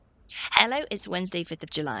Hello, it's Wednesday, 5th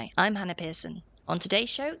of July. I'm Hannah Pearson. On today's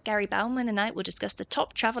show, Gary Bauman and I will discuss the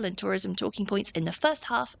top travel and tourism talking points in the first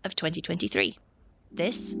half of 2023.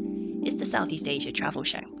 This is the Southeast Asia Travel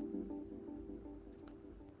Show.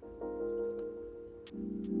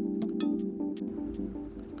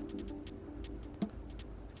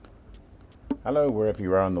 Hello, wherever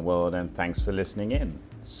you are in the world, and thanks for listening in.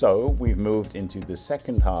 So, we've moved into the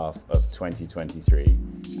second half of 2023,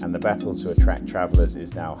 and the battle to attract travellers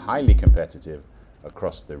is now highly competitive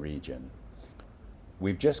across the region.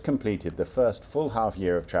 We've just completed the first full half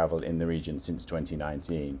year of travel in the region since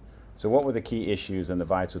 2019. So what were the key issues and the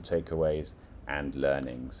vital takeaways and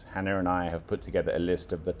learnings? Hannah and I have put together a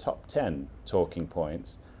list of the top 10 talking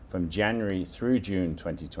points from January through June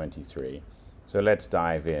 2023. So let's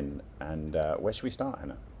dive in. And where should we start,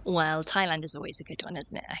 Hannah? Well, Thailand is always a good one,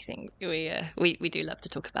 isn't it? I think we do love to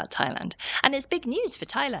talk about Thailand. And it's big news for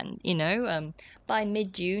Thailand, by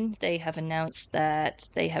mid-June, they have announced that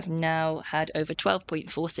they have now had over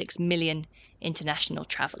 12.46 million international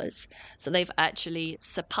travellers. So they've actually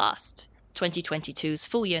surpassed 2022's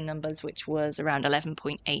full year numbers, which was around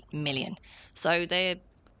 11.8 million. So they're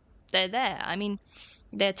there. I mean,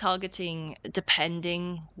 they're targeting,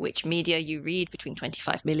 depending which media you read, between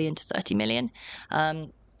 25 million to 30 million.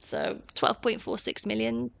 So 12.46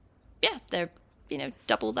 million, they're,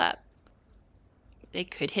 double that. They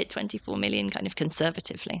could hit 24 million kind of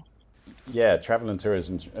conservatively. Yeah, travel and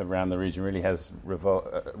tourism around the region really has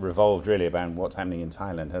revolved really about what's happening in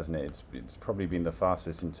Thailand, hasn't it? It's probably been the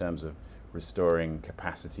fastest in terms of restoring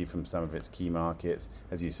capacity from some of its key markets.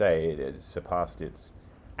 As you say, it surpassed its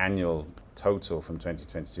annual total from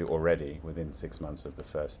 2022 already within 6 months of the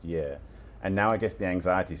first year. And now I guess the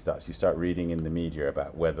anxiety starts. You start reading in the media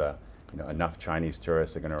about whether enough Chinese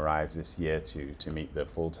tourists are going to arrive this year to meet the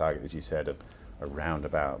full target, as you said, of around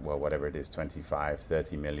about, whatever it is, 25,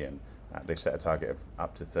 30 million. They've set a target of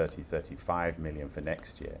up to 30, 35 million for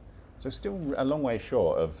next year. So still a long way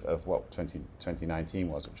short of what 2019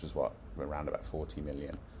 was, which was around about 40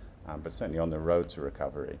 million, but certainly on the road to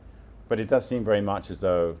recovery. But it does seem very much as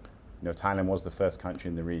though Thailand was the first country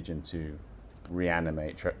in the region to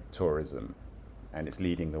reanimate tourism, and it's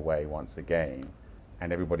leading the way once again,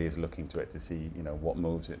 and everybody is looking to it to see what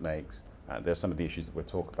moves it makes. There's some of the issues that we'll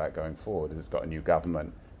talk about going forward. It's got a new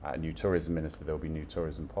government, a new tourism minister, there'll be new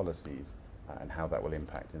tourism policies, and how that will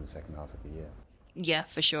impact in the second half of the year. Yeah,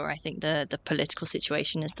 for sure. I think the political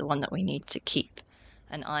situation is the one that we need to keep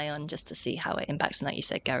an eye on, just to see how it impacts. And like you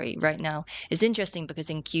said, Gary, right now it's interesting because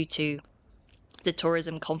in Q2 the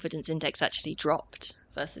tourism confidence index actually dropped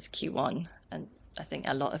versus Q1, and I think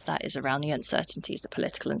a lot of that is around the uncertainties, the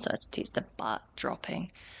political uncertainties, the baht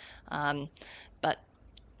dropping. But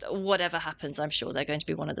whatever happens, I'm sure they're going to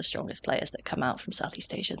be one of the strongest players that come out from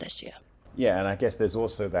Southeast Asia this year. Yeah, and I guess there's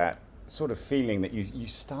also that sort of feeling that you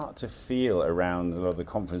start to feel around a lot of the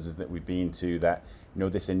conferences that we've been to that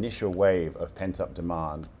this initial wave of pent-up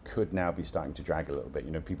demand could now be starting to drag a little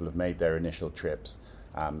bit. People have made their initial trips.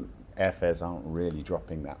 Airfares aren't really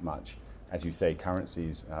dropping that much. As you say,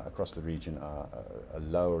 currencies across the region are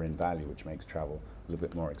lower in value, which makes travel a little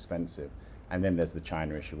bit more expensive. And then there's the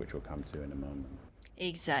China issue, which we'll come to in a moment.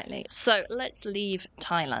 Exactly. So let's leave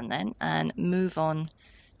Thailand then and move on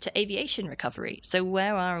to aviation recovery. So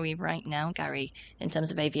where are we right now, Gary, in terms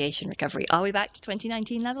of aviation recovery? Are we back to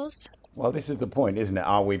 2019 levels? Well, this is the point, isn't it?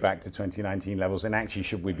 Are we back to 2019 levels? And actually,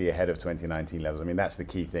 should we be ahead of 2019 levels? I mean, that's the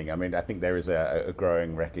key thing. I mean, I think there is a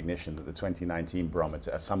growing recognition that the 2019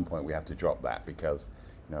 barometer, at some point we have to drop that, because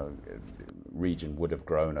region would have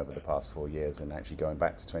grown over the past 4 years, and actually going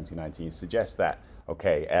back to 2019 suggests that,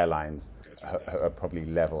 okay, airlines are probably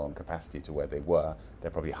level on capacity to where they were.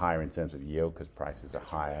 They're probably higher in terms of yield because prices are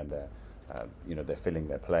higher, and they're filling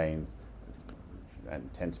their planes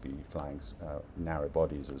and tend to be flying narrow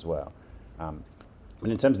bodies as well. But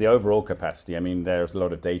in terms of the overall capacity, I mean, there's a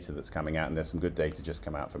lot of data that's coming out, and there's some good data just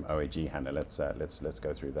come out from OAG. Hannah, let's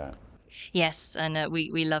go through that. Yes, and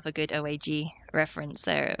we love a good OAG reference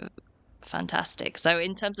there. Fantastic. So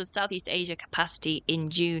in terms of Southeast Asia capacity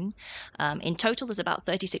in June, in total there's about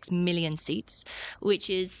 36 million seats, which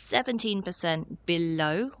is 17%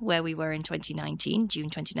 below where we were in June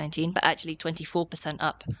 2019, but actually 24%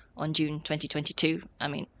 up on June 2022. I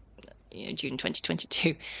mean, June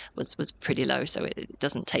 2022 was pretty low, so it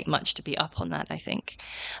doesn't take much to be up on that, I think.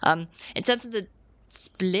 In terms of the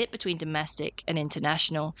split between domestic and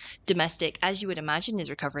international, domestic, as you would imagine, is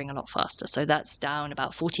recovering a lot faster. So that's down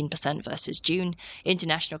about 14% versus June.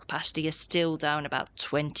 International capacity is still down about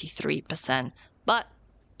 23%, but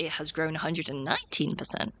it has grown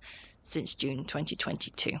 119% since June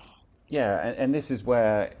 2022. Yeah, and this is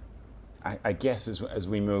where I guess as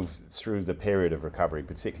we move through the period of recovery,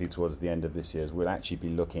 particularly towards the end of this year, we'll actually be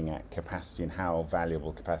looking at capacity and how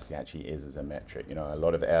valuable capacity actually is as a metric. A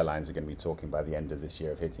lot of airlines are going to be talking by the end of this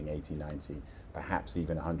year of hitting 80, 90, perhaps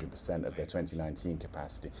even 100% of their 2019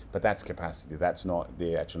 capacity. But that's capacity. That's not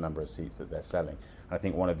the actual number of seats that they're selling. And I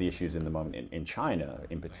think one of the issues in the moment in China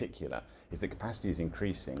in particular is that capacity is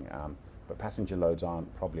increasing, but passenger loads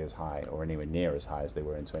aren't probably as high or anywhere near as high as they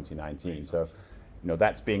were in 2019. So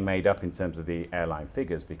that's being made up in terms of the airline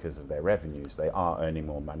figures because of their revenues. They are earning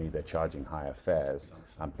more money, they're charging higher fares,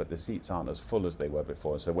 but the seats aren't as full as they were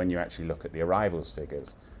before. So when you actually look at the arrivals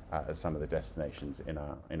figures at some of the destinations in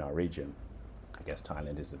our region, I guess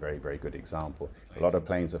Thailand is a very, very good example. A lot of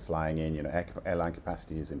planes are flying in, airline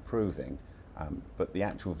capacity is improving, but the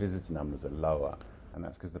actual visitor numbers are lower, and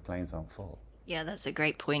that's because the planes aren't full. Yeah, that's a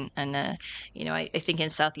great point. And, I think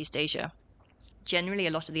in Southeast Asia, generally a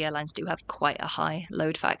lot of the airlines do have quite a high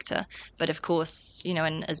load factor. But of course,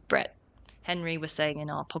 and as Brett Henry was saying in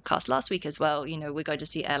our podcast last week as well, we're going to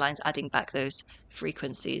see airlines adding back those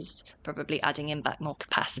frequencies, probably adding in back more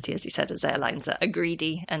capacity, as he said, as airlines are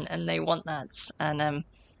greedy and they want that. And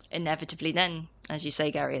inevitably then, as you say,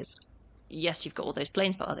 Gary, is yes, you've got all those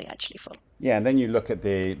planes, but are they actually full? Yeah, and then you look at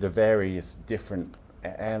the various different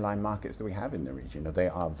airline markets that we have in the region. They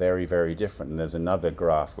are very, very different. And there's another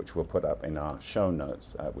graph which we'll put up in our show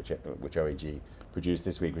notes, which OAG produced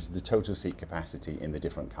this week, which is the total seat capacity in the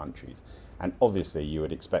different countries. And obviously, you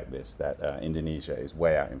would expect this, that Indonesia is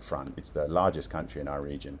way out in front. It's the largest country in our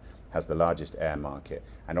region, has the largest air market,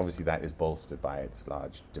 and obviously that is bolstered by its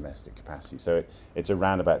large domestic capacity. So it's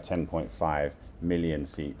around about 10.5 million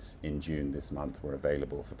seats in June this month were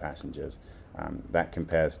available for passengers. That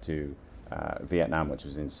compares to Vietnam, which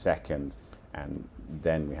was in second, and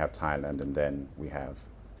then we have Thailand, and then we have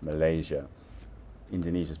Malaysia.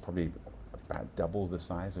 Indonesia is probably about double the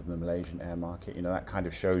size of the Malaysian air market. That kind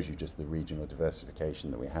of shows you just the regional diversification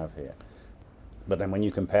that we have here. But then when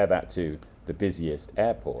you compare that to the busiest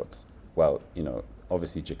airports, well,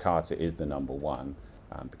 obviously Jakarta is the number one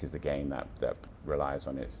because again that relies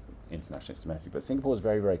on its international, its domestic. But Singapore is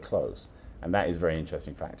very, very close, and that is a very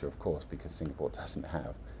interesting factor, of course, because Singapore doesn't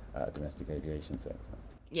have domestic aviation sector.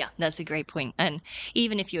 Yeah, that's a great point. And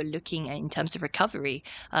even if you're looking in terms of recovery,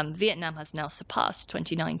 Vietnam has now surpassed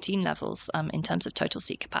 2019 levels in terms of total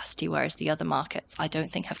seat capacity, whereas the other markets, I don't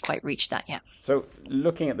think, have quite reached that yet. So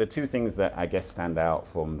looking at the two things that I guess stand out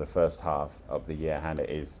from the first half of the year, Hannah,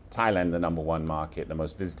 is Thailand, the number one market, the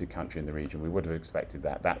most visited country in the region. We would have expected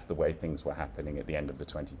that. That's the way things were happening at the end of the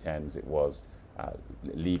 2010s. It was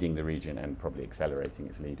leading the region and probably accelerating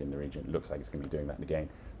its lead in the region. It looks like it's going to be doing that again.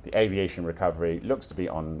 The aviation recovery looks to be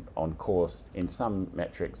on course in some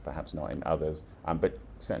metrics, perhaps not in others, but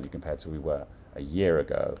certainly compared to where we were a year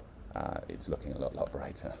ago, it's looking a lot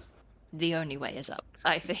brighter. The only way is up,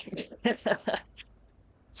 I think.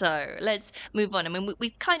 So let's move on. I mean,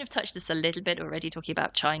 we've kind of touched this a little bit already, talking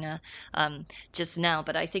about China just now,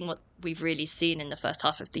 but I think what we've really seen in the first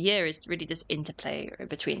half of the year is really this interplay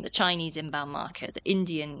between the Chinese inbound market, the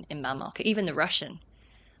Indian inbound market, even the Russian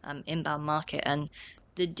inbound market, and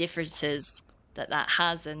the differences that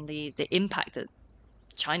has and the impact that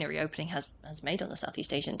China reopening has made on the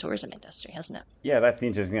Southeast Asian tourism industry, hasn't it? Yeah, that's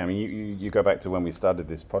interesting. I mean, you go back to when we started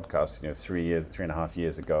this podcast, 3.5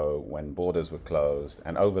 years ago when borders were closed.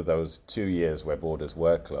 And over those 2 years where borders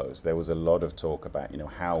were closed, there was a lot of talk about,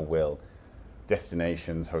 how will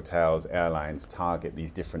destinations, hotels, airlines target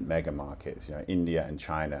these different mega markets, India and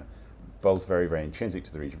China, both very, very intrinsic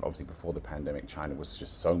to the region. Obviously, before the pandemic, China was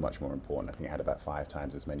just so much more important. I think it had about 5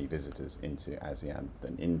 times as many visitors into ASEAN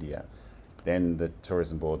than India. Then the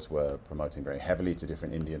tourism boards were promoting very heavily to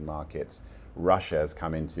different Indian markets. Russia has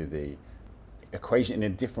come into the equation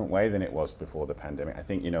in a different way than it was before the pandemic. I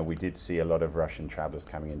think, we did see a lot of Russian travelers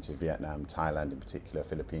coming into Vietnam, Thailand in particular,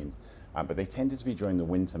 Philippines, but they tended to be during the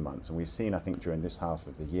winter months. And we've seen, I think, during this half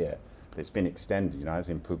of the year, that it's been extended. I was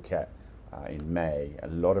in Phuket in May, a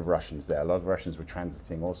lot of Russians there. A lot of Russians were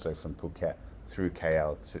transiting also from Phuket through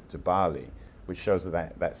KL to Bali, which shows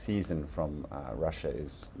that season from Russia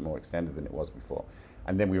is more extended than it was before.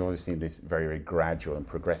 And then we've obviously seen this very, very gradual and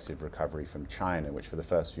progressive recovery from China, which for the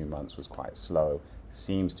first few months was quite slow,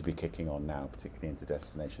 seems to be kicking on now, particularly into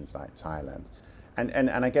destinations like Thailand. And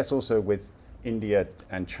I guess also with India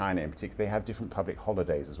and China in particular, they have different public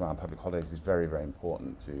holidays as well. And public holidays is very, very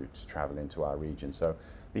important to travel into our region. So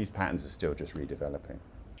these patterns are still just redeveloping.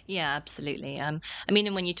 Yeah, absolutely. I mean,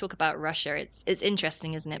 and when you talk about Russia, it's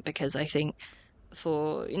interesting, isn't it? Because I think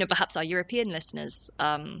for perhaps our European listeners,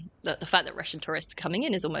 the fact that Russian tourists are coming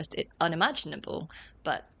in is almost unimaginable.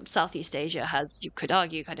 But Southeast Asia has, you could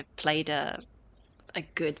argue, kind of played a a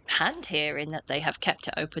good hand here in that they have kept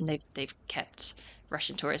it open. They've kept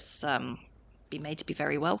Russian tourists be made to be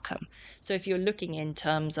very welcome. So if you're looking in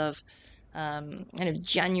terms of kind of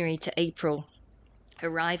January to April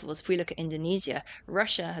arrivals, if we look at Indonesia,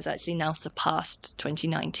 Russia has actually now surpassed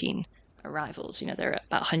 2019 arrivals. They're at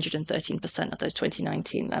about 113% of those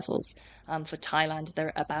 2019 levels. For Thailand,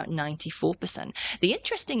 they're at about 94%. The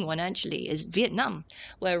interesting one actually is Vietnam,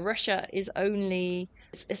 where Russia is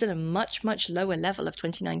at a much, much lower level of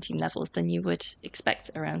 2019 levels than you would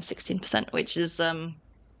expect, around 16%, which is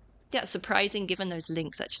surprising given those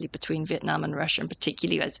links actually between Vietnam and Russia, and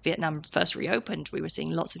particularly as Vietnam first reopened, we were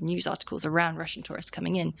seeing lots of news articles around Russian tourists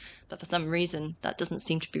coming in, but for some reason that doesn't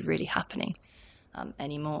seem to be really happening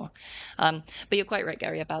anymore. But you're quite right,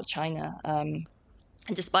 Gary, about China.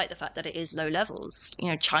 And despite the fact that it is low levels,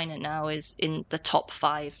 China now is in the top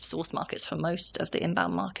 5 source markets for most of the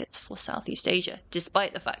inbound markets for Southeast Asia,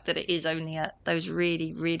 despite the fact that it is only at those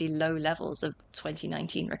really, really low levels of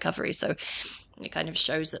 2019 recovery. So it kind of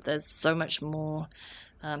shows that there's so much more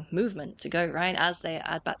movement to go, right? As they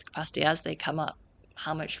add back the capacity, as they come up,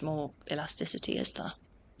 how much more elasticity is there?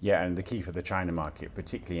 Yeah, and the key for the China market,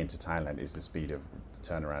 particularly into Thailand, is the speed of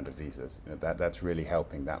turnaround of visas. That's really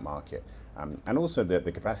helping that market. And also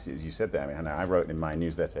the capacity, as you said there. And I wrote in my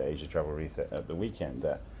newsletter, Asia Travel Reset, at the weekend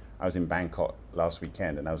that I was in Bangkok last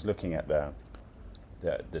weekend, and I was looking at the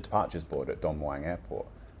departures board at Don Muang Airport.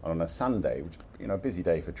 And on a Sunday, which a busy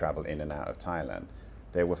day for travel in and out of Thailand,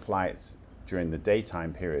 there were flights during the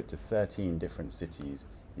daytime period to 13 different cities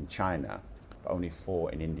in China, but only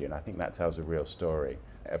 4 in India. And I think that tells a real story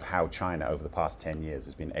of how China over the past 10 years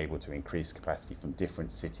has been able to increase capacity from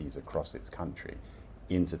different cities across its country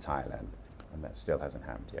into Thailand. And that still hasn't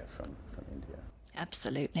happened yet from India.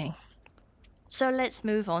 Absolutely. So let's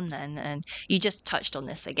move on then. And you just touched on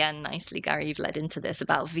this again nicely, Gary. You've led into this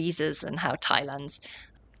about visas and how Thailand's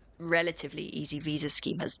relatively easy visa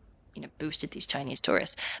scheme has boosted these Chinese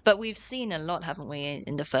tourists. But we've seen a lot, haven't we,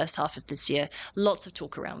 in the first half of this year, lots of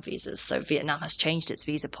talk around visas. So Vietnam has changed its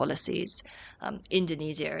visa policies.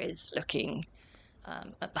 Indonesia is looking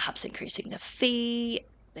at perhaps increasing the fee.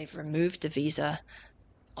 They've removed the visa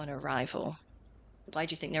on arrival. Why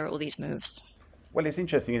do you think there are all these moves? Well, it's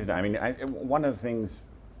interesting, isn't it? I mean, one of the things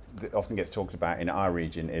that often gets talked about in our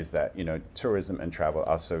region is that tourism and travel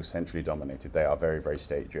are so centrally dominated. They are very, very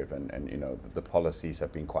state driven, and the policies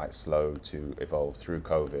have been quite slow to evolve through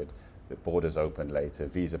COVID. The borders opened later.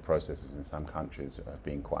 Visa processes in some countries have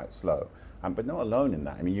been quite slow, but not alone in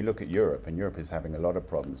that. I mean, you look at Europe, and Europe is having a lot of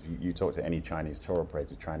problems. You talk to any Chinese tour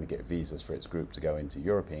operator trying to get visas for its group to go into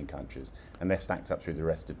European countries, and they're stacked up through the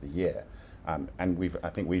rest of the year. And I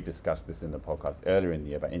think we've discussed this in the podcast earlier in the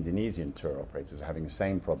year about Indonesian tour operators having the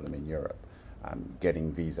same problem in Europe,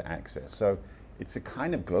 getting visa access. So it's a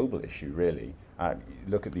kind of global issue, really.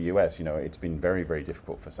 Look at the US, it's been very, very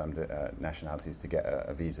difficult for some nationalities to get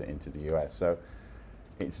a visa into the US. So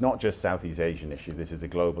it's not just Southeast Asian issue, this is a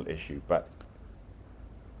global issue. But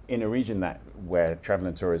in a region where travel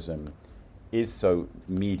and tourism is so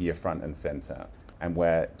media front and center, and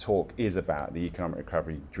where talk is about the economic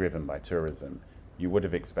recovery driven by tourism, you would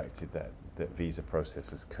have expected that visa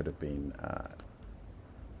processes could have been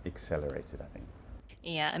accelerated, I think.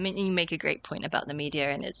 Yeah, I mean, you make a great point about the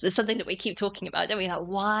media, and it's something that we keep talking about, don't we? Like,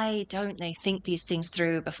 why don't they think these things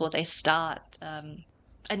through before they start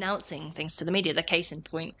announcing things to the media? The case in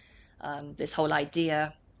point, this whole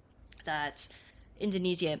idea that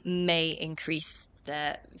Indonesia may increase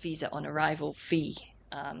their visa on arrival fee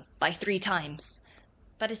by 3 times.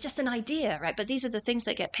 But it's just an idea, right? But these are the things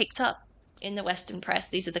that get picked up in the Western press.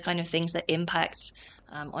 These are the kind of things that impact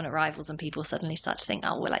on arrivals, and people suddenly start to think,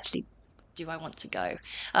 oh, well, actually, do I want to go?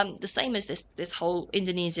 The same as this whole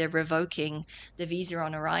Indonesia revoking the visa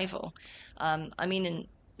on arrival.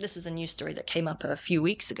 This was a news story that came up a few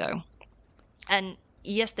weeks ago. And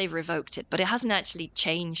yes, they've revoked it, but it hasn't actually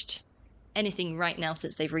changed anything right now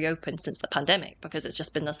since they've reopened since the pandemic, because it's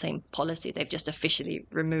just been the same policy. They've just officially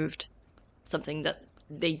removed something that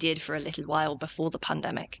they did for a little while before the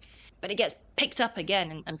pandemic. But it gets picked up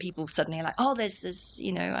again, and people suddenly are like, oh, there's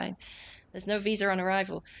no visa on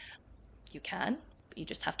arrival. You can, but you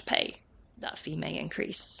just have to pay. That fee may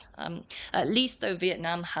increase. At least, though,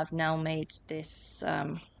 Vietnam have now made this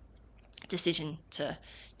decision to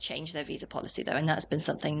change their visa policy, though, and that's been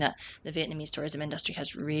something that the Vietnamese tourism industry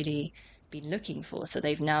has really been looking for. So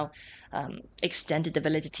they've now extended the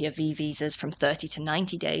validity of visas from 30 to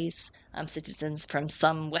 90 days. Citizens from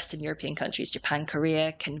some Western European countries, Japan,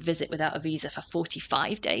 Korea, can visit without a visa for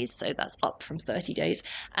 45 days. So that's up from 30 days.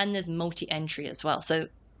 And there's multi-entry as well. So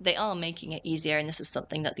they are making it easier, and this is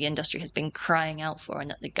something that the industry has been crying out for and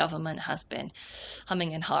that the government has been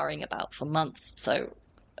humming and hawing about for months. So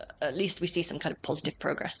at least we see some kind of positive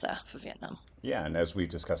progress there for Vietnam. Yeah, and as we've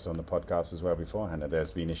discussed on the podcast as well before, Hannah,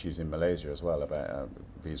 there's been issues in Malaysia as well about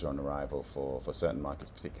visa on arrival for certain markets,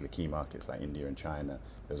 particularly key markets like India and China.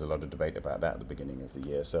 There was a lot of debate about that at the beginning of the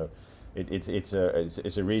year. So it's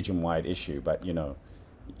a region-wide issue, but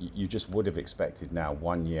you just would have expected now,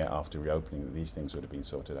 1 year after reopening, that these things would have been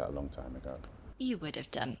sorted out a long time ago. You would have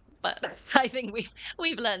done, but I think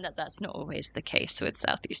we've learned that that's not always the case with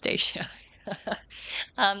Southeast Asia.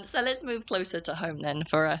 So let's move closer to home then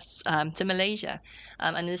for us, to Malaysia.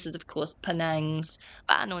 And this is, of course, Penang's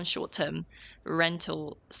ban on short-term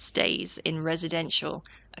rental stays in residential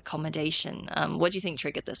accommodation. What do you think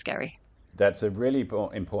triggered this, Gary? That's a really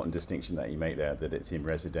important distinction that you make there, that it's in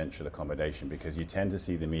residential accommodation, because you tend to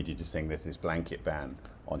see the media just saying there's this blanket ban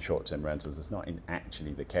on short-term rentals. It's not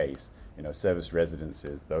actually the case. Service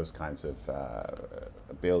residences, those kinds of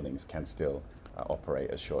buildings can still operate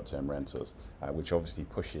as short-term rentals, which obviously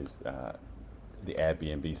pushes the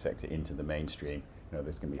Airbnb sector into the mainstream.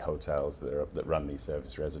 There's going to be hotels that run these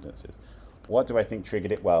service residences. What do I think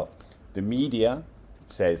triggered it? Well, the media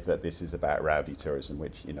says that this is about rowdy tourism,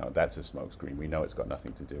 which, that's a smokescreen. We know it's got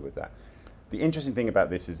nothing to do with that. The interesting thing about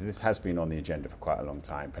this is this has been on the agenda for quite a long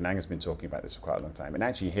time. Penang has been talking about this for quite a long time. And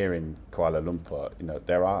actually here in Kuala Lumpur,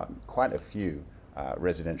 there are quite a few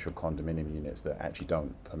residential condominium units that actually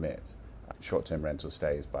don't permit short-term rental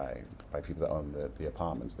stays by people that own the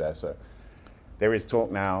apartments there. So there is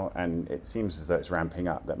talk now, and it seems as though it's ramping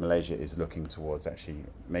up, that Malaysia is looking towards actually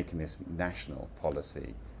making this national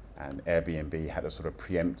policy. And Airbnb had a sort of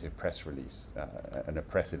preemptive press release, and a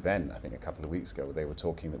press event, I think a couple of weeks ago, where they were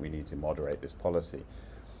talking that we need to moderate this policy.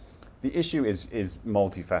 The issue is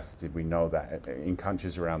multifaceted. We know that in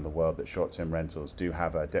countries around the world that short-term rentals do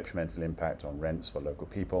have a detrimental impact on rents for local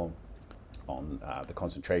people, on the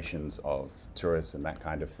concentrations of tourists and that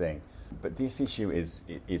kind of thing. But this issue is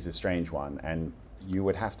a strange one, and you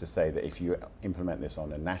would have to say that if you implement this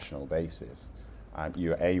on a national basis,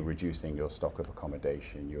 you're A, reducing your stock of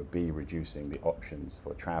accommodation, you're B, reducing the options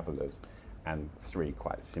for travellers, and 3,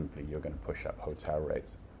 quite simply, you're going to push up hotel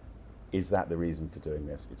rates. Is that the reason for doing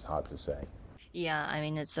this? It's hard to say. Yeah, I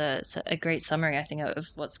mean, it's a great summary, I think, of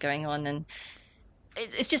what's going on. And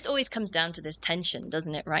it just always comes down to this tension,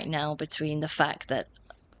 doesn't it, right now, between the fact that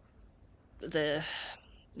the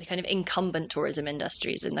kind of incumbent tourism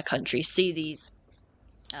industries in the country see these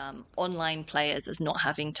online players as not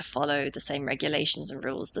having to follow the same regulations and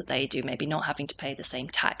rules that they do, maybe not having to pay the same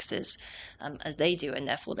taxes as they do, and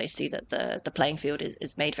therefore they see that the playing field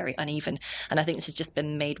is made very uneven. And I think this has just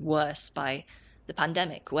been made worse by the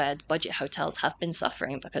pandemic, where budget hotels have been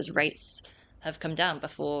suffering because rates have come down.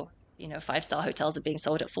 Before, 5-star hotels are being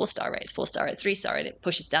sold at 4-star rates, 4-star at 3-star, and it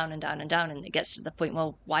pushes down and down and down, and it gets to the point,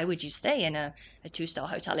 well, why would you stay in a 2-star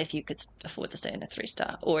hotel if you could afford to stay in a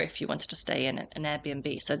 3-star, or if you wanted to stay in an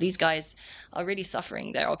Airbnb? So these guys are really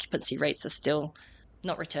suffering. Their occupancy rates are still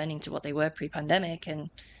not returning to what they were pre-pandemic, and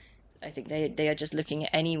I think they are just looking at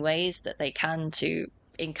any ways that they can to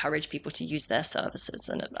encourage people to use their services,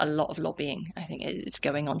 and a lot of lobbying, I think, is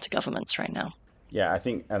going on to governments right now. Yeah, I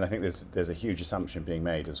think there's a huge assumption being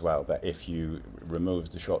made as well that if you remove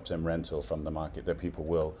the short-term rental from the market, that people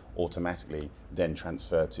will automatically then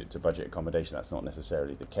transfer to budget accommodation. That's not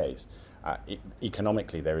necessarily the case.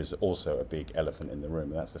 Economically, there is also a big elephant in the room,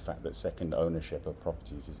 and that's the fact that second ownership of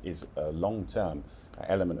properties is a long-term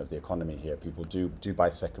element of the economy here. People do buy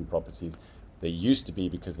second properties. They used to be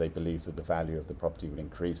because they believed that the value of the property would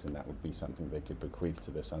increase, and that would be something they could bequeath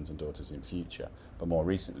to their sons and daughters in future. But more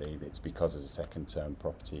recently, it's because as a second-term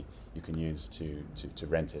property you can use to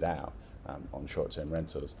rent it out on short-term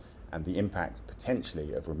rentals. And the impact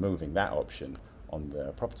potentially of removing that option on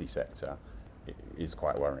the property sector is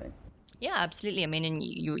quite worrying. Yeah, absolutely. I mean, and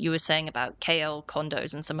you were saying about KL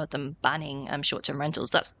condos and some of them banning short-term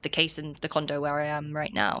rentals. That's the case in the condo where I am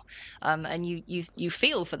right now. And you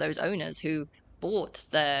feel for those owners who bought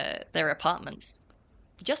their apartments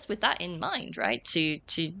just with that in mind, right? To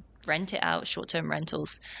rent it out, short-term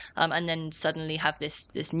rentals, and then suddenly have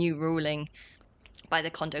this new ruling by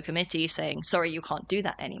the condo committee saying, sorry, you can't do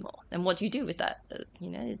that anymore. Then what do you do with that?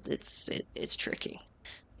 It's tricky.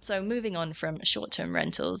 So moving on from short-term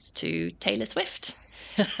rentals to Taylor Swift.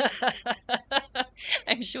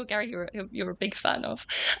 I'm sure, Gary, you're a big fan of.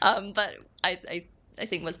 But I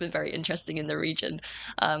think what's been very interesting in the region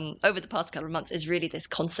over the past couple of months is really this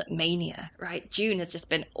concert mania, right? June has just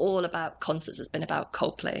been all about concerts. It's been about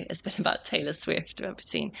Coldplay. It's been about Taylor Swift. We've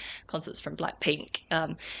seen concerts from Blackpink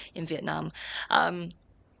in Vietnam. And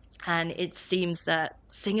it seems that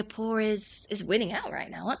Singapore is winning out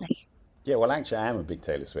right now, aren't they? Yeah, well, actually, I am a big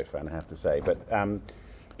Taylor Swift fan, I have to say. But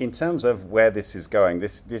in terms of where this is going,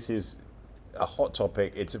 this is a hot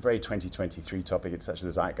topic. It's a very 2023 topic. It's such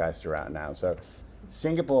the zeitgeist around now. So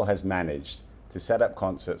Singapore has managed to set up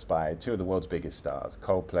concerts by two of the world's biggest stars,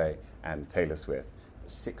 Coldplay and Taylor Swift.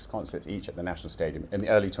 6 concerts each at the National Stadium in the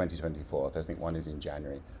early 2024. I think one is in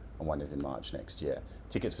January and one is in March next year.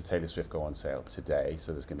 Tickets for Taylor Swift go on sale today,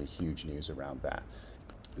 so there's going to be huge news around that.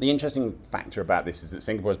 The interesting factor about this is that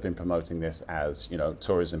Singapore has been promoting this as,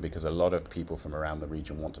 tourism, because a lot of people from around the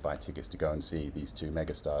region want to buy tickets to go and see these two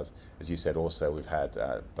megastars. As you said, also we've had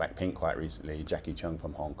Blackpink quite recently, Jackie Chung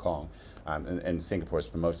from Hong Kong, and Singapore is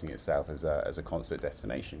promoting itself as a concert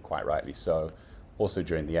destination, quite rightly so. Also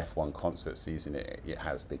during the F1 concert season, it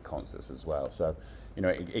has big concerts as well. So,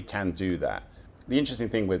 it can do that. The interesting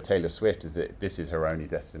thing with Taylor Swift is that this is her only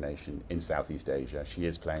destination in Southeast Asia. She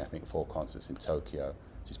is playing, I think, 4 concerts in Tokyo.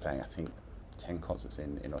 She's playing, I think, 10 concerts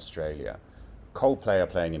in Australia. Coldplay are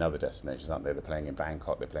playing in other destinations, aren't they? They're playing in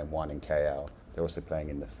Bangkok, they're playing one in KL. They're also playing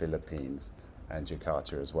in the Philippines and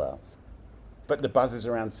Jakarta as well. But the buzz is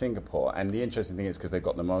around Singapore, and the interesting thing is because they've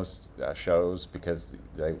got the most shows, because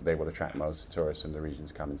they will attract most tourists from the region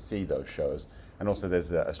to come and see those shows. And also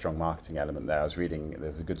there's a strong marketing element there. I was reading,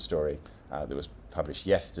 there's a good story that was published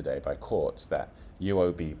yesterday by Quartz that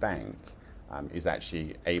UOB Bank is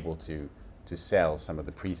actually able to sell some of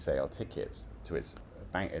the pre-sale tickets to its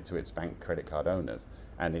bank credit card owners,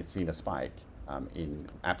 and it's seen a spike in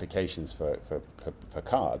applications for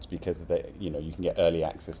cards because you can get early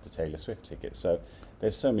access to Taylor Swift tickets. So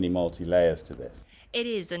there's so many multi-layers to this. It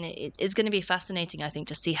is, and it's going to be fascinating, I think,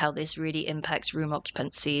 to see how this really impacts room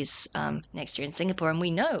occupancies next year in Singapore. And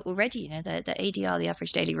we know already, the ADR, the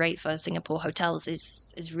average daily rate for Singapore hotels,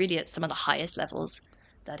 is really at some of the highest levels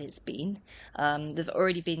that it's been. There've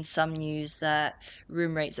already been some news that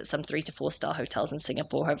room rates at some 3 to 4 star hotels in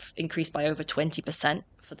Singapore have increased by over 20%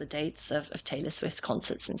 for the dates of Taylor Swift's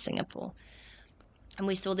concerts in Singapore. And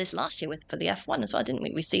we saw this last year for the F1 as well, didn't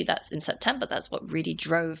we? We see that in September. That's what really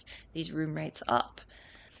drove these room rates up.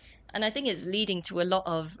 And I think it's leading to a lot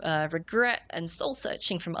of regret and soul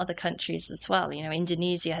searching from other countries as well.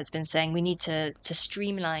 Indonesia has been saying we need to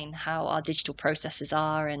streamline how our digital processes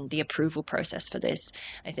are and the approval process for this.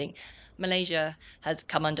 I think Malaysia has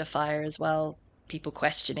come under fire as well, people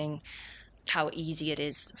questioning how easy it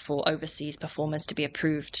is for overseas performers to be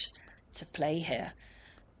approved to play here.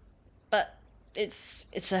 But it's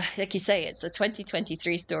like you say, it's a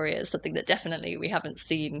 2023 story. It's something that definitely we haven't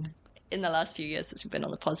seen in the last few years since we've been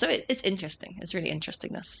on the pod. So it's interesting. It's really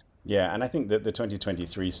interesting, this. Yeah, and I think that the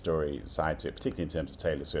 2023 story side to it, particularly in terms of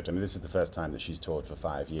Taylor Swift, I mean, this is the first time that she's toured for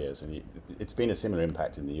 5 years, and it's been a similar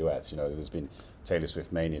impact in the US. There's been Taylor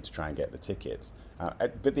Swift mania to try and get the tickets.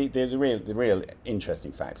 But the real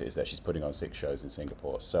interesting factor is that she's putting on 6 shows in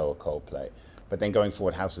Singapore, so are Coldplay. But then going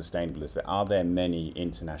forward, how sustainable is that? Are there many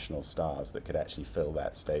international stars that could actually fill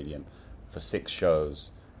that stadium for 6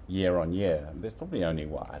 shows year on year? There's probably only,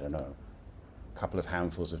 I don't know, a couple of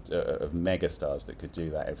handfuls of mega stars that could do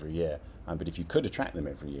that every year. But if you could attract them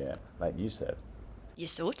every year, like you said, you're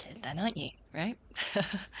sorted then, aren't you? Right?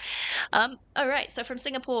 All right. So from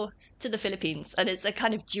Singapore to the Philippines, and it's a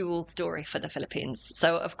kind of dual story for the Philippines.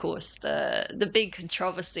 So of course, the big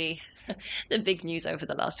controversy, the big news over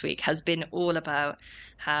the last week has been all about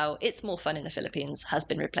how It's More Fun in the Philippines has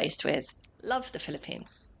been replaced with Love the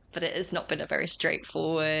Philippines. But it has not been a very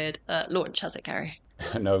straightforward launch, has it, Gary?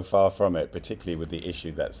 No, far from it, particularly with the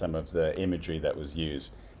issue that some of the imagery that was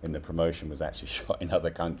used in the promotion was actually shot in other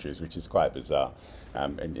countries, which is quite bizarre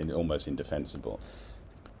and almost indefensible.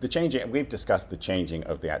 We've discussed the changing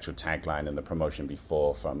of the actual tagline and the promotion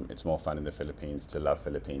before, from It's More Fun in the Philippines to Love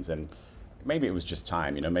Philippines, and maybe it was just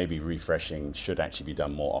time. Maybe refreshing should actually be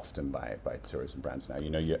done more often by tourism brands now.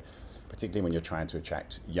 Particularly when you're trying to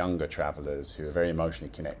attract younger travelers who are very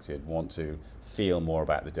emotionally connected, want to feel more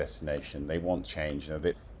about the destination. They want change.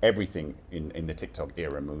 Everything in the TikTok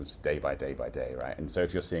era moves day by day by day, right? And so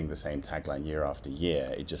if you're seeing the same tagline year after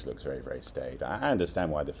year, it just looks very, very staid. I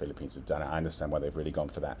understand why the Philippines have done it. I understand why they've really gone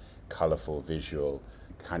for that colorful, visual,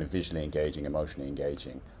 kind of visually engaging, emotionally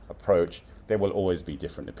engaging approach. There will always be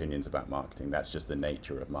different opinions about marketing. That's just the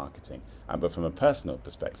nature of marketing. But from a personal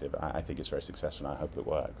perspective, I think it's very successful, and I hope it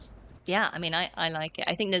works. Yeah, I mean, I like it.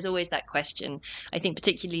 I think there's always that question. I think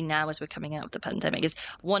particularly now as we're coming out of the pandemic is,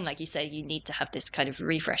 one, like you say, you need to have this kind of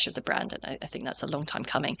refresh of the brand. And I think that's a long time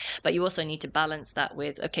coming. But you also need to balance that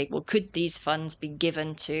with, okay, well, could these funds be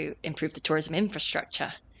given to improve the tourism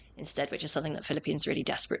infrastructure instead, which is something that Philippines really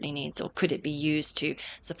desperately needs? Or could it be used to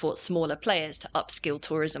support smaller players to upskill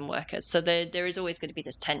tourism workers? So there is always going to be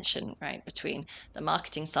this tension, right, between the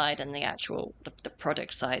marketing side and the actual the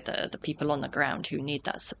product side, the people on the ground who need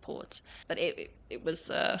that support. But it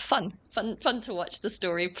was fun to watch the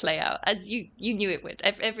story play out, as you knew it would.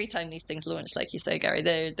 Every time these things launch, like you say, Gary,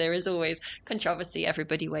 there is always controversy.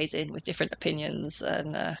 Everybody weighs in with different opinions,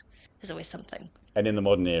 and there's always something. And in the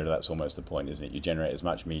modern era, that's almost the point, isn't it? You generate as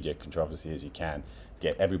much media controversy as you can,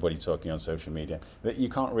 get everybody talking on social media. That you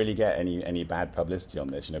can't really get any bad publicity on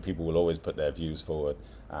this. People will always put their views forward,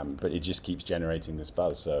 but it just keeps generating this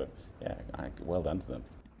buzz. So, yeah, well done to them.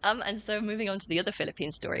 And so moving on to the other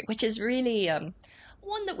Philippine story, which is really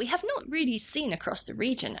one that we have not really seen across the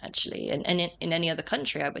region, actually, and in any other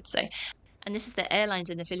country, I would say. And this is that airlines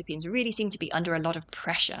in the Philippines really seem to be under a lot of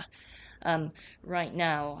pressure right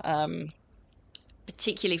now,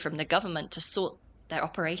 particularly from the government, to sort their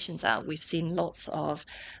operations out. We've seen lots of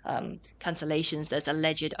cancellations. There's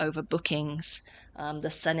alleged overbookings. The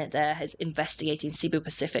Senate there has investigated Cebu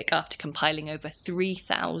Pacific after compiling over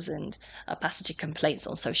 3,000 passenger complaints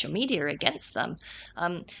on social media against them.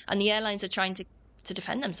 And the airlines are trying to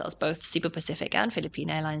defend themselves, both Cebu Pacific and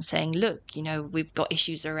Philippine Airlines, saying, look, we've got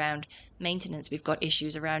issues around maintenance. We've got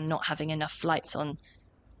issues around not having enough flights on,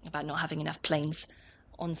 about not having enough planes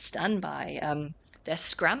on standby. They're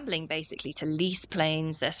scrambling basically to lease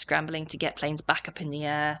planes. They're scrambling to get planes back up in the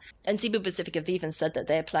air. And Cebu Pacific have even said that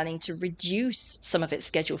they're planning to reduce some of its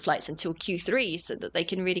scheduled flights until Q3 so that they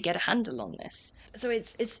can really get a handle on this. So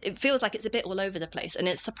it feels like it's a bit all over the place. And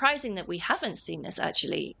it's surprising that we haven't seen this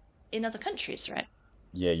actually in other countries, right?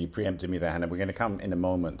 Yeah, you preempted me there, Hannah. We're going to come in a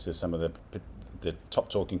moment to some of the top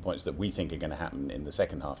talking points that we think are going to happen in the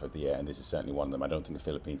second half of the year, and this is certainly one of them. I don't think the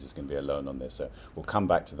Philippines is going to be alone on this, so we'll come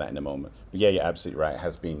back to that in a moment. But yeah, you're absolutely right. It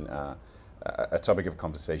has been a topic of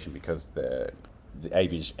conversation because the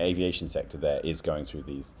aviation sector there is going through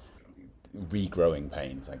these regrowing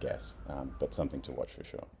pains, I guess, but something to watch for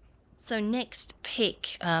sure. So next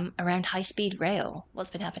pick around high-speed rail. What's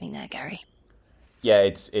been happening there, Gary? Yeah,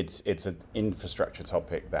 it's an infrastructure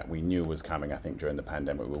topic that we knew was coming. I think during the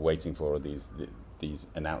pandemic, we were waiting for all these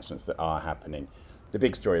announcements that are happening. The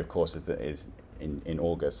big story, of course, is in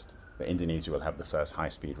August that Indonesia will have the first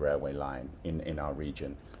high-speed railway line in our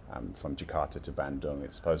region from Jakarta to Bandung.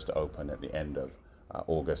 It's supposed to open at the end of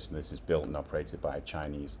August, and this is built and operated by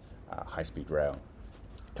Chinese high-speed rail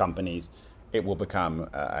companies. It will become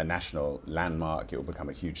a national landmark. It will become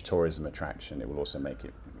a huge tourism attraction. It will also make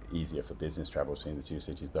it easier for business travel between the two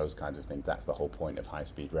cities, those kinds of things. That's the whole point of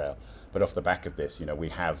high-speed rail. But off the back of this, we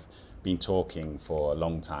have been talking for a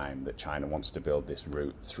long time that China wants to build this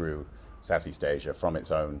route through Southeast Asia from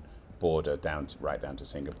its own border right down to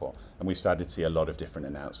Singapore. And we started to see a lot of different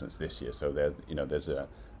announcements this year. So there's a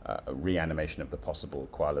reanimation of the possible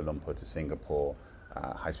Kuala Lumpur to Singapore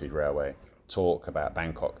high-speed railway, talk about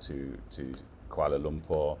Bangkok to Kuala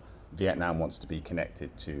Lumpur. Vietnam wants to be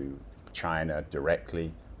connected to China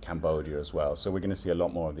directly, Cambodia as well. So we're going to see a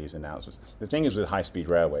lot more of these announcements. The thing is with high-speed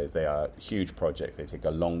railways, they are huge projects. They take a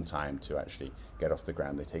long time to actually get off the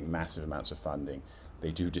ground. They take massive amounts of funding. They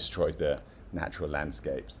do destroy the natural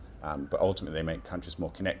landscapes, but ultimately they make countries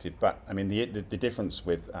more connected. But I mean, the difference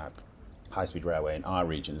with high-speed railway in our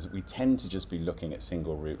region is that we tend to just be looking at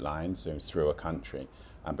single route lines, so through a country.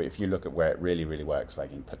 But if you look at where it really, really works, like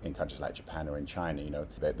in countries like Japan or in China,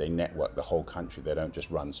 they network the whole country. They don't just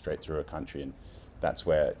run straight through a country, and that's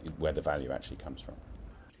where the value actually comes from.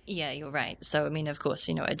 Yeah, you're right. So, I mean, of course,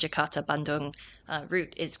 a Jakarta-Bandung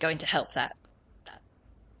route is going to help that,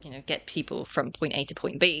 get people from point A to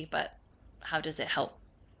point B. But how does it help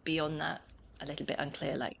beyond that? A little bit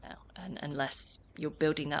unclear like now. And unless you're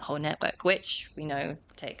building that whole network, which we know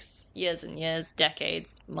takes years and years,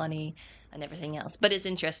 decades, money, and everything else. But it's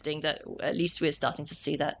interesting that at least we're starting to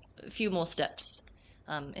see that a few more steps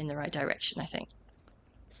in the right direction, I think.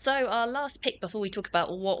 So our last pick before we talk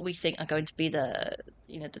about what we think are going to be the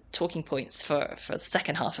talking points for the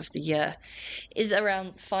second half of the year is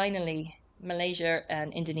around finally Malaysia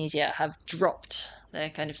and Indonesia have dropped their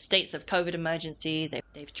kind of states of COVID emergency.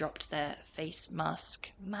 They've dropped their face mask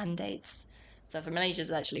mandates. So for Malaysia,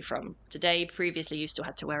 it's actually from today. Previously, you still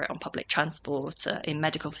had to wear it on public transport, in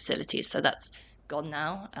medical facilities. So that's gone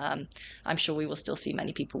now. I'm sure we will still see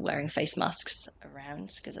many people wearing face masks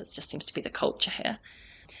around because it just seems to be the culture here.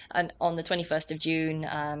 And on the 21st of June,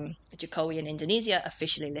 Jokowi in Indonesia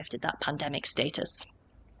officially lifted that pandemic status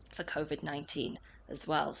for COVID-19 as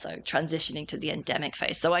well. So transitioning to the endemic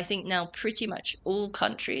phase. So I think now pretty much all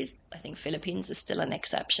countries, I think Philippines is still an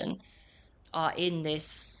exception, are in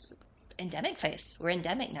this endemic phase. We're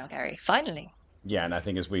endemic now, Gary. Finally. Yeah, and I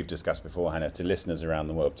think as we've discussed before, Hannah, to listeners around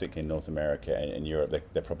the world, particularly in North America and Europe,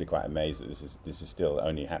 they're probably quite amazed that this is still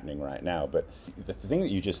only happening right now. But the thing that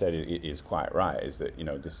you just said is quite right. Is that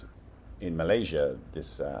this in Malaysia,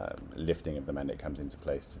 this lifting of the mandate comes into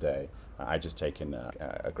place today. I just taken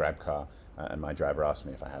a grab car, and my driver asked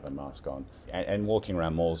me if I have a mask on. And walking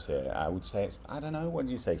around malls here, I would say it's, I don't know, what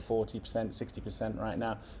do you say, 40%, 60% right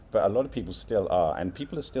now? But a lot of people still are, and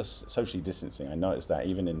people are still socially distancing. I noticed that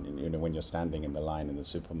even when you're standing in the line in the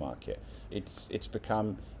supermarket, it's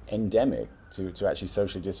become endemic to actually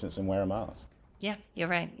socially distance and wear a mask. Yeah, you're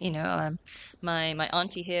right. My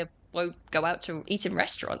auntie here won't go out to eat in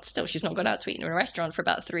restaurants still. She's not gone out to eat in a restaurant for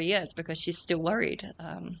about 3 years because she's still worried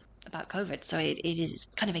about COVID. So it is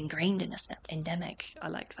kind of ingrained in us now, endemic. I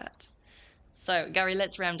like that. So, Gary,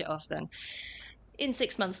 let's round it off then. In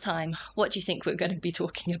 6 months' time, what do you think we're going to be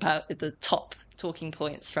talking about at the top talking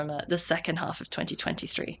points from the second half of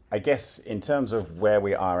 2023? I guess in terms of where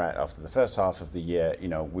we are at after the first half of the year,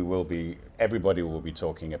 everybody will be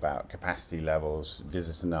talking about capacity levels,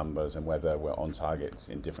 visitor numbers, and whether we're on targets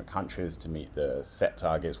in different countries to meet the set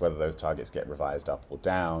targets, whether those targets get revised up or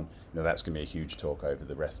down. That's going to be a huge talk over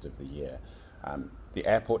the rest of the year. The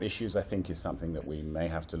airport issues, I think, is something that we may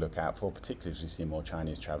have to look out for, particularly as we see more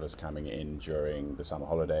Chinese travelers coming in during the summer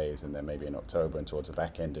holidays and then maybe in October and towards the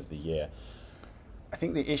back end of the year. I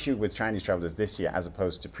think the issue with Chinese travelers this year, as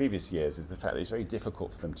opposed to previous years, is the fact that it's very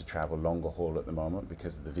difficult for them to travel longer haul at the moment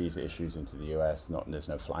because of the visa issues into the US. There's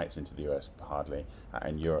no flights into the US hardly.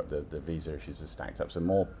 In Europe, the visa issues are stacked up. So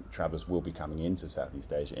more travelers will be coming into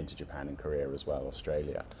Southeast Asia, into Japan and Korea as well,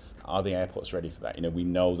 Australia. Are the airports ready for that? We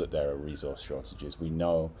know that there are resource shortages. We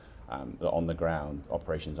know that on the ground,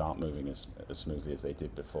 operations aren't moving as smoothly as they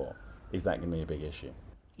did before. Is that going to be a big issue?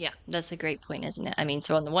 Yeah, that's a great point, isn't it? I mean,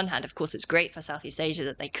 so on the one hand, of course, it's great for Southeast Asia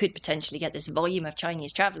that they could potentially get this volume of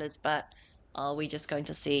Chinese travelers, but are we just going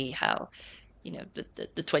to see how, the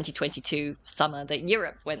 2022 summer that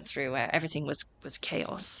Europe went through, where everything was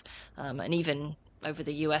chaos, and even over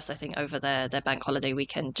the US, I think over their bank holiday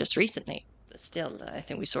weekend just recently, but still, I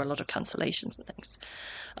think we saw a lot of cancellations and things.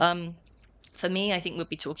 For me, I think we'll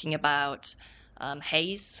be talking about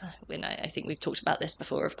haze. When I think we've talked about this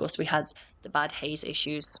before. Of course, we had the bad haze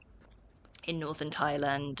issues in northern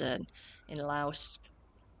Thailand and in Laos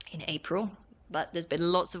in April, but there's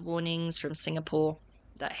been lots of warnings from Singapore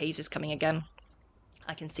that haze is coming again.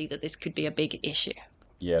 I can see that this could be a big issue.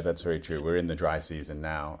 Yeah, that's very true. We're in the dry season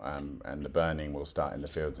now, and the burning will start in the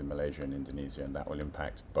fields in Malaysia and Indonesia, and that will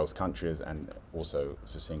impact both countries and also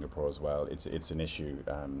for Singapore as well. It's an issue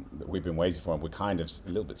that we've been waiting for, and we're kind of a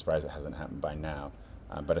little bit surprised it hasn't happened by now.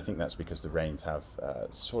 But I think that's because the rains have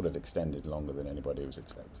sort of extended longer than anybody was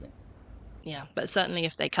expecting. Yeah, but certainly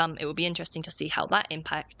if they come, it will be interesting to see how that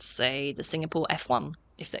impacts, say, the Singapore F1,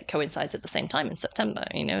 if that coincides at the same time in September,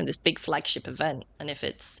 this big flagship event. And if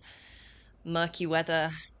it's murky weather,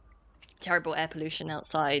 terrible air pollution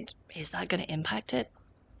outside, is that going to impact it?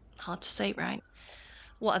 Hard to say, right?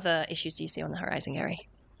 What other issues do you see on the horizon, Gary?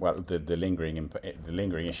 Well, the lingering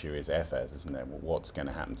issue is airfares, isn't it? What's going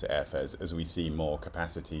to happen to airfares as we see more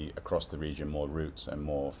capacity across the region, more routes and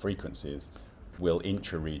more frequencies? Will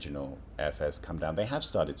intra-regional airfares come down? They have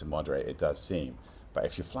started to moderate, it does seem. But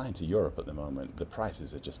if you're flying to Europe at the moment, the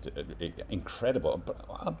prices are just incredible,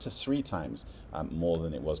 up to 3 times more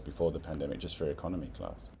than it was before the pandemic, just for economy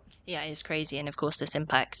class. Yeah, it's crazy. And of course, this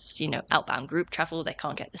impacts, outbound group travel. They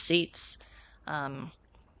can't get the seats.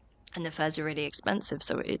 And the fares are really expensive.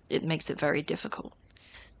 So it makes it very difficult.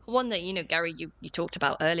 One that, Gary, you talked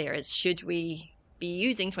about earlier is, should we be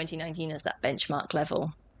using 2019 as that benchmark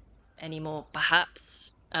level anymore?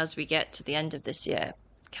 Perhaps as we get to the end of this year,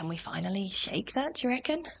 can we finally shake that, do you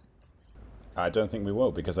reckon? I don't think we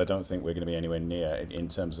will, because I don't think we're going to be anywhere near, in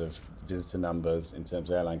terms of visitor numbers, in terms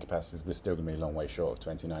of airline capacities, we're still going to be a long way short of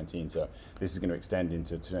 2019. So this is going to extend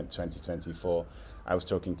into 2024. I was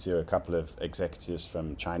talking to a couple of executives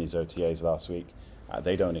from Chinese OTAs last week.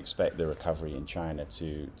 They don't expect the recovery in China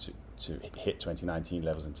to hit 2019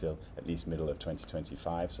 levels until at least middle of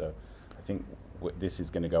 2025. So I think this is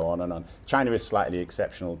going to go on and on. China is slightly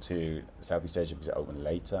exceptional to Southeast Asia because it opened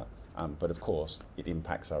later. But of course, it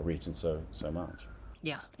impacts our region so much.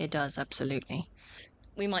 Yeah, it does, absolutely.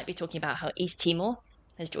 We might be talking about how East Timor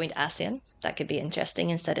has joined ASEAN. That could be interesting.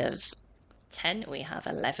 Instead of 10, we have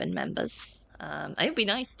 11 members. It would be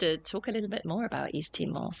nice to talk a little bit more about East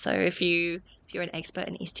Timor. So if you're an expert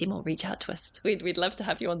in East Timor, reach out to us. We'd love to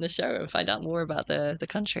have you on the show and find out more about the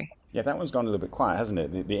country. Yeah, that one's gone a little bit quiet, hasn't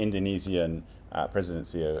it? The Indonesian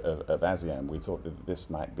presidency of ASEAN, we thought that this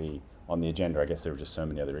might be on the agenda. I guess there are just so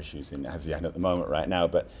many other issues in ASEAN at the moment right now.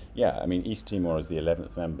 But yeah, I mean, East Timor is the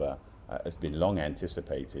 11th member has been long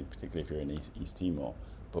anticipated, particularly if you're in East Timor.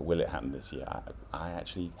 But will it happen this year? I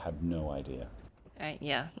actually have no idea. Right,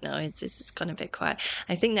 yeah, no, it's kind of a bit quiet.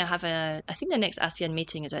 I think I think the next ASEAN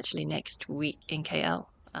meeting is actually next week in KL.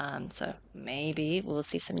 So maybe we'll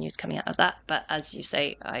see some news coming out of that. But as you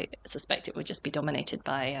say, I suspect it would just be dominated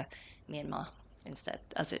by Myanmar instead,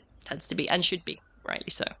 as it tends to be and should be,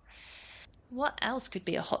 rightly so. What else could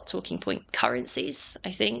be a hot talking point? Currencies,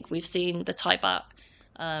 I think. We've seen the Thai baht,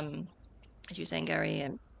 as you were saying, Gary,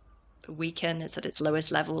 weaken. It's at its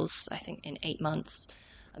lowest levels, I think, in 8 months.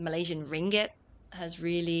 A Malaysian ringgit has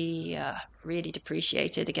really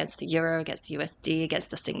depreciated against the euro, against the USD,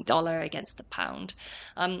 against the Sing dollar, against the pound,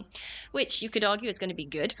 which you could argue is going to be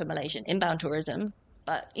good for Malaysian inbound tourism.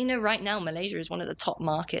 But, right now, Malaysia is one of the top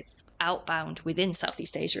markets outbound within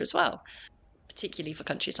Southeast Asia as well, particularly for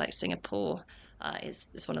countries like Singapore,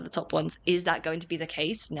 is one of the top ones. Is that going to be the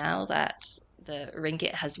case now that the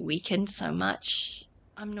ringgit has weakened so much?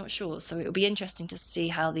 I'm not sure. So it'll be interesting to see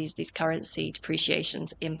how these currency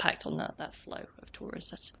depreciations impact on that flow of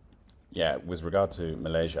tourists. Yeah, with regard to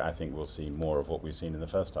Malaysia, I think we'll see more of what we've seen in the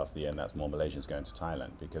first half of the year, and that's more Malaysians going to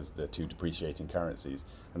Thailand because they're two depreciating currencies,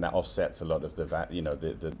 and that offsets a lot of the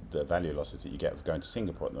the value losses that you get for going to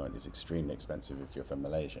Singapore at the moment. Is extremely expensive if you're from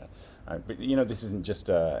Malaysia. But this isn't just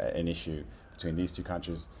an issue between these two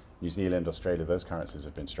countries. New Zealand, Australia, those currencies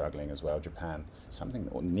have been struggling as well. Japan, something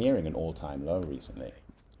nearing an all-time low recently.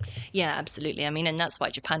 Yeah, absolutely. I mean, and that's why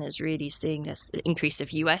Japan is really seeing this increase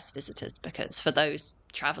of US visitors, because for those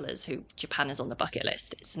travelers who Japan is on the bucket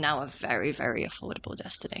list, it's now a very, very affordable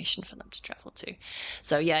destination for them to travel to.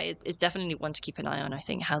 So yeah, it's definitely one to keep an eye on, I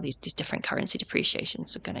think, how these different currency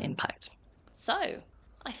depreciations are going to impact. So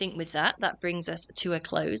I think with that brings us to a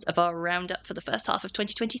close of our roundup for the first half of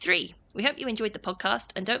 2023. We hope you enjoyed the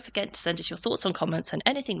podcast, and don't forget to send us your thoughts and comments on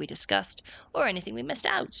anything we discussed or anything we missed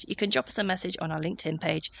out. You can drop us a message on our LinkedIn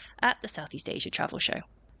page at the Southeast Asia Travel Show.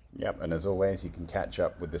 Yep, and as always, you can catch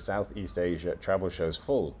up with the Southeast Asia Travel Show's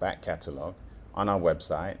full back catalogue on our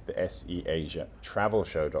website, the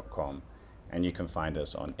seasiatravelshow.com, and you can find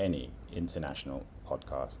us on any international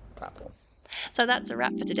podcast platform. So that's a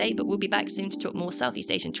wrap for today, but we'll be back soon to talk more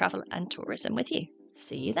Southeast Asian travel and tourism with you.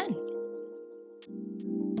 See you then.